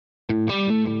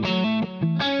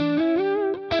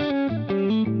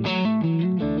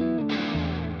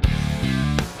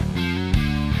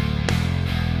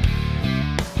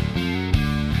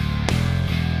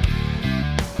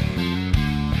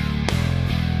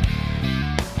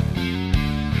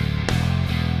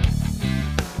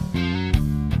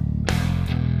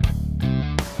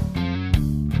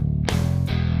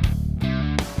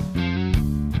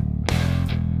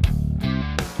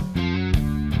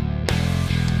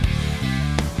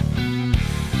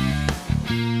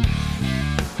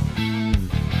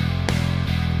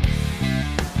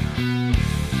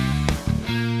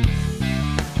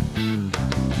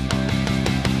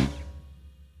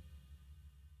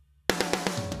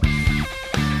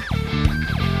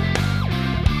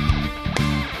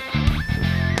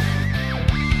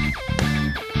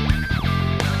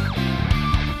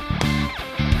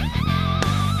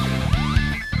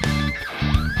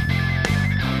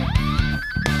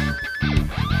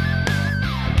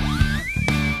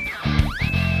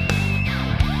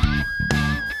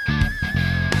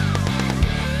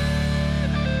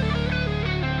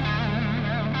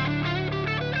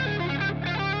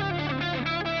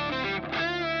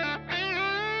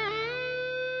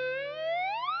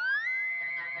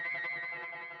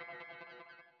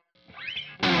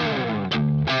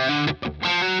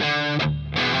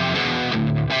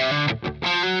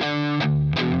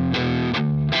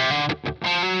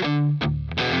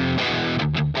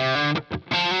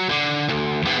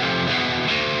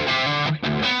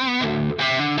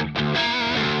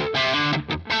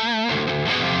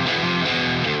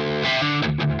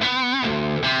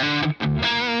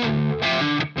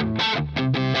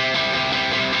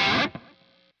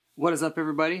What is up,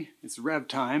 everybody? It's Revv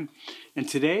time, and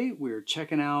today we're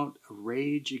checking out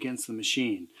Rage Against the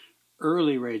Machine,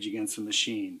 early Rage Against the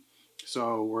Machine.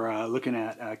 So we're looking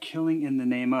at Killing in the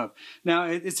Name of. Now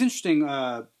it's interesting.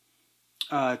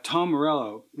 Tom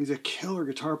Morello, he's a killer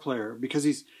guitar player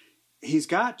because he's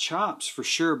got chops for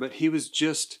sure, but he was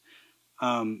just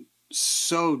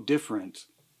so different.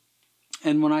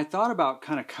 And when I thought about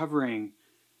kind of covering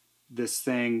this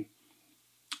thing,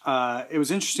 it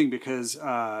was interesting because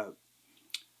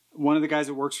one of the guys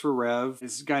that works for Revv,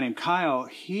 this guy named Kyle,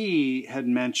 he had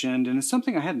mentioned, and it's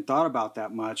something I hadn't thought about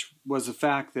that much, was the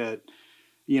fact that,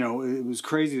 you know, it was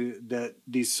crazy that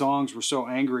these songs were so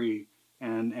angry,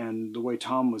 and the way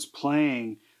Tom was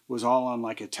playing was all on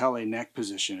like a tele neck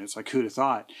position. It's like, who'd have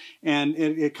thought? And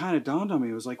it kind of dawned on me.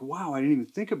 It was like, wow, I didn't even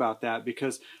think about that,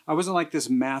 because I wasn't like this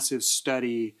massive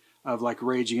study of like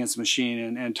Rage Against the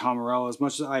Machine and Tom Morello. As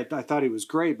much as I thought he was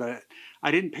great, but I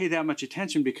didn't pay that much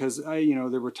attention because you know,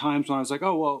 there were times when I was like,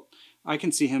 oh, well, I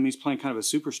can see him. He's playing kind of a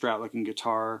super strat looking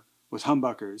guitar with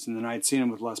humbuckers. And then I'd seen him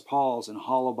with Les Pauls and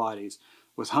hollow bodies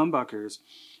with humbuckers.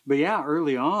 But yeah,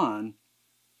 early on,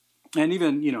 and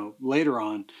even, you know, later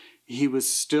on, he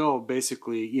was still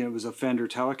basically, you know, it was a Fender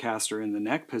Telecaster in the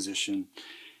neck position.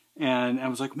 And I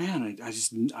was like, man,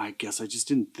 I guess I just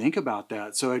didn't think about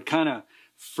that. So it kind of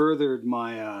furthered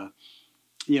my,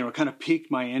 you know, kind of piqued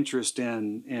my interest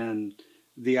in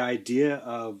the idea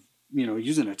of, you know,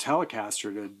 using a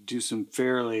Telecaster to do some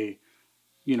fairly,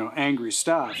 you know, angry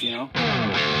stuff, you know.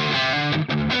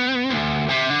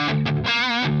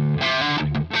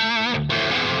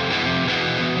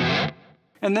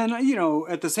 And then, you know,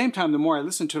 at the same time, the more I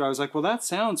listened to it, I was like, well, that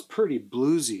sounds pretty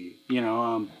bluesy, you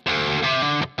know.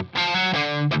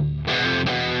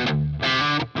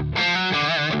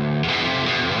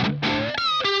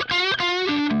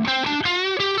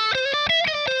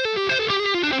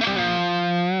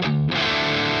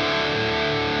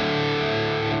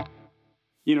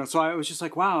 You know, so I was just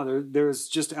like, wow, there's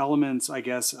just elements, I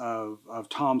guess, of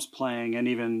Tom's playing, and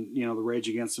even, you know, the Rage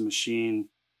Against the Machine,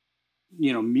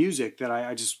 you know, music that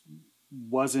I just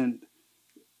wasn't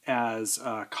as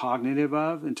cognitive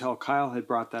of until Kyle had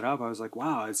brought that up. I was like,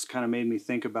 wow, it's kind of made me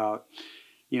think about,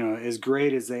 you know, as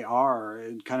great as they are,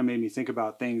 it kind of made me think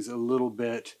about things a little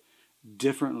bit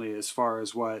differently as far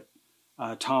as what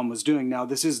Tom was doing. Now,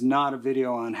 this is not a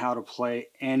video on how to play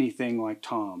anything like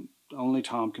Tom. Only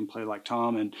Tom can play like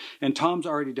Tom, and Tom's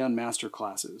already done master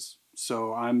classes.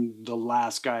 So I'm the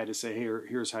last guy to say,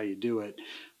 here's how you do it.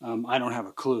 I don't have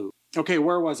a clue. Okay,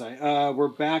 where was I? We're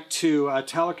back to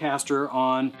Telecaster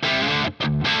on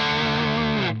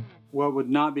what would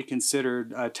not be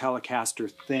considered a Telecaster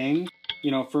thing.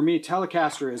 You know, for me,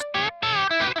 Telecaster is,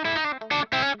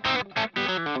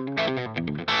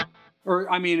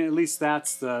 or I mean, at least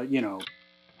that's the, you know,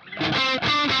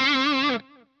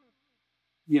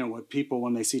 what people,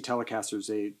 when they see Telecasters,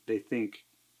 they think,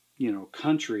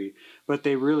 country, but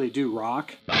they really do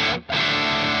rock.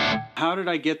 How did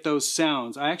I get those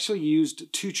sounds? I actually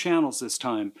used 2 channels this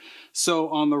time. So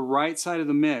on the right side of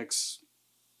the mix,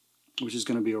 which is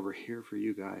going to be over here for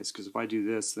you guys, because if I do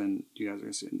this, then you guys are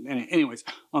going to see it. Anyways,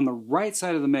 on the right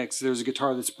side of the mix, there's a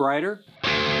guitar that's brighter.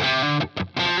 I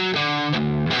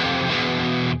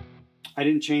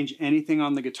didn't change anything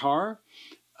on the guitar.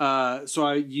 So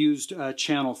I used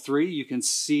channel 3. You can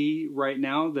see right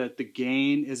now that the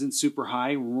gain isn't super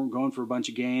high. We're going for a bunch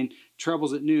of gain.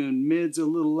 Trebles at noon, mids a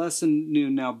little less than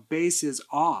noon. Now bass is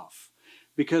off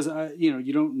because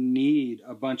you don't need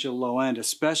a bunch of low end,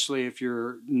 especially if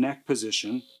you're neck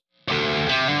position.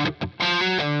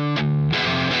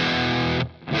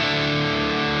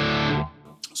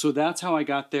 So that's how I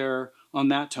got there on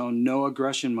that tone, no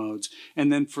aggression modes.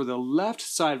 And then for the left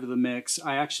side of the mix,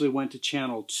 I actually went to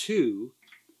channel 2,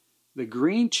 the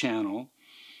green channel,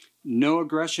 no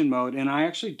aggression mode, and I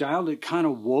actually dialed it kind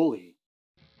of woolly.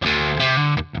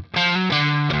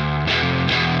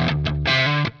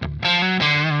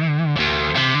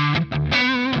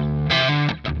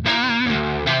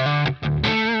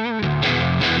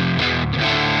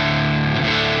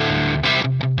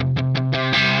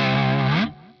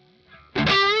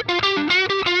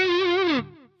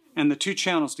 And the 2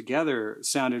 channels together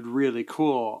sounded really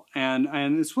cool. And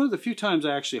it's one of the few times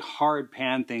I actually hard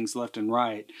pan things left and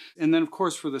right. And then of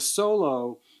course for the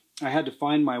solo, I had to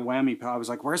find my whammy pedal. I was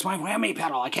like, where's my whammy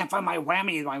pedal? I can't find my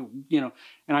whammy,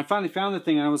 and I finally found the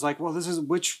thing and I was like, well, is this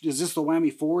the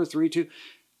whammy 4, 3, 2?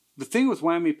 The thing with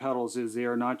whammy pedals is they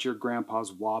are not your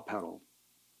grandpa's wah pedal.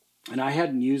 And I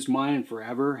hadn't used mine in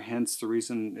forever, hence the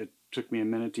reason it took me a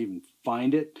minute to even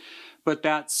find it. But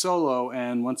that solo,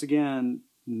 and once again,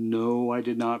 no, I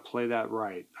did not play that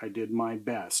right. I did my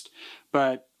best.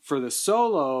 But for the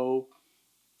solo,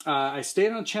 I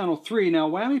stayed on channel 3. Now,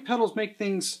 whammy pedals make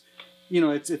things,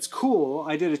 it's cool.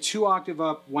 I did a 2 octave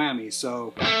up whammy,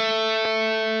 so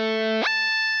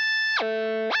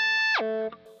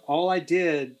all I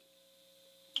did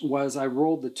was I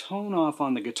rolled the tone off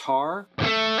on the guitar.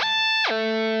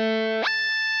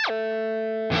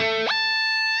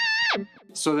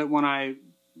 So that when I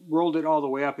rolled it all the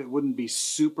way up, it wouldn't be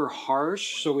super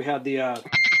harsh. So we had the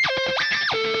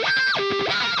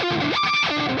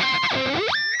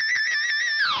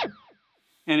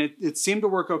and it seemed to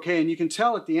work okay. And you can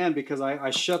tell at the end because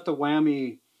I shut the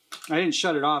whammy, I didn't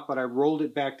shut it off, but I rolled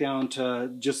it back down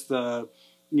to just the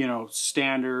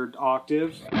standard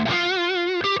octave.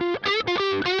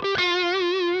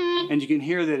 And you can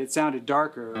hear that it sounded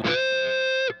darker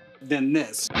than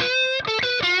this.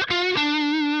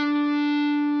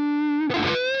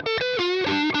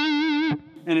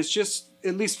 And it's just,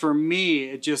 at least for me,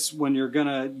 it just, when you're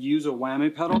gonna use a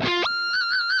whammy pedal,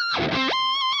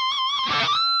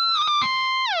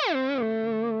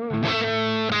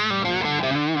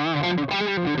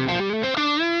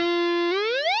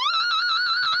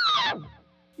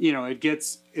 it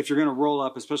gets, if you're gonna roll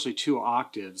up, especially 2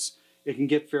 octaves, it can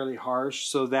get fairly harsh.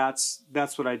 So that's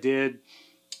what I did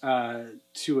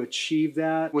to achieve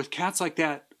that. With cats like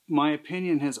that, my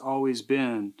opinion has always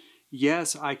been,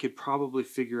 yes, I could probably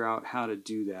figure out how to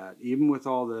do that, even with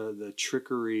all the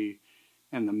trickery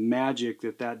and the magic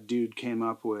that dude came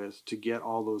up with to get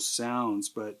all those sounds.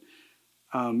 But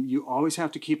you always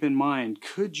have to keep in mind,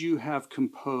 could you have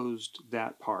composed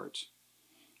that part?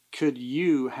 Could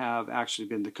you have actually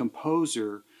been the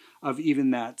composer of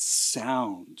even that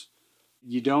sound?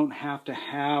 You don't have to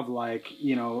have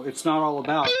it's not all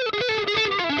about...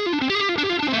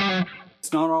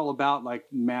 It's not all about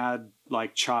mad,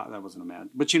 chop. That wasn't a mad,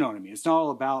 but you know what I mean. It's not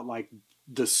all about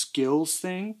the skills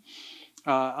thing.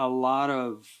 A lot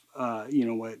of,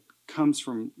 what comes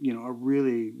from, a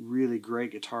really, really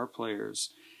great guitar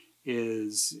players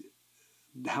is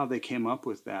how they came up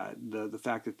with that. The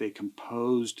fact that they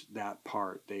composed that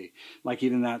part. They,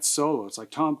 even that solo. It's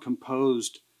like Tom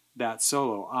composed that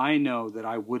solo. I know that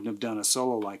I wouldn't have done a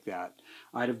solo like that.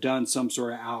 I'd have done some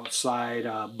sort of outside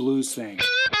blues thing.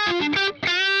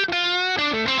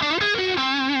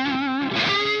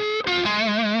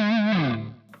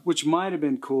 Which might have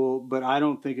been cool, but I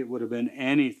don't think it would have been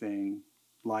anything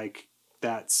like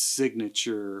that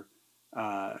signature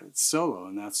solo.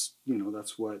 And that's,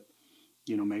 that's what,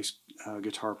 makes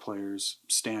guitar players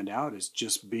stand out, is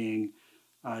just being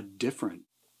different.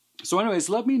 So anyways,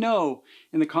 let me know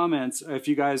in the comments if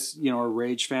you guys, are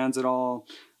Rage fans at all.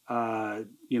 What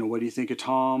do you think of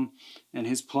Tom and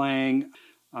his playing?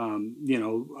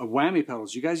 Whammy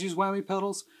pedals. You guys use whammy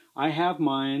pedals? I have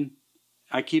mine.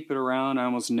 I keep it around. I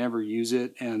almost never use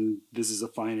it. And this is a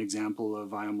fine example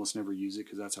of I almost never use it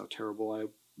because that's how terrible I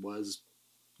was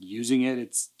using it.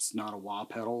 It's not a wah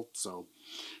pedal, so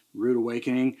rude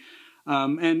awakening.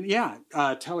 And yeah,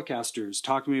 Telecasters.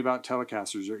 Talk to me about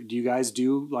Telecasters. Do you guys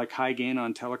do like high gain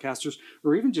on Telecasters,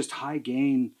 or even just high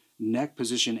gain neck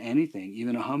position, anything,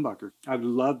 even a humbucker? I'd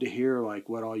love to hear like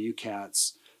what all you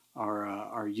cats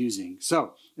are using.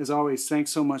 So as always,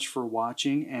 thanks so much for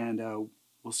watching, and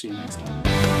we'll see you next time.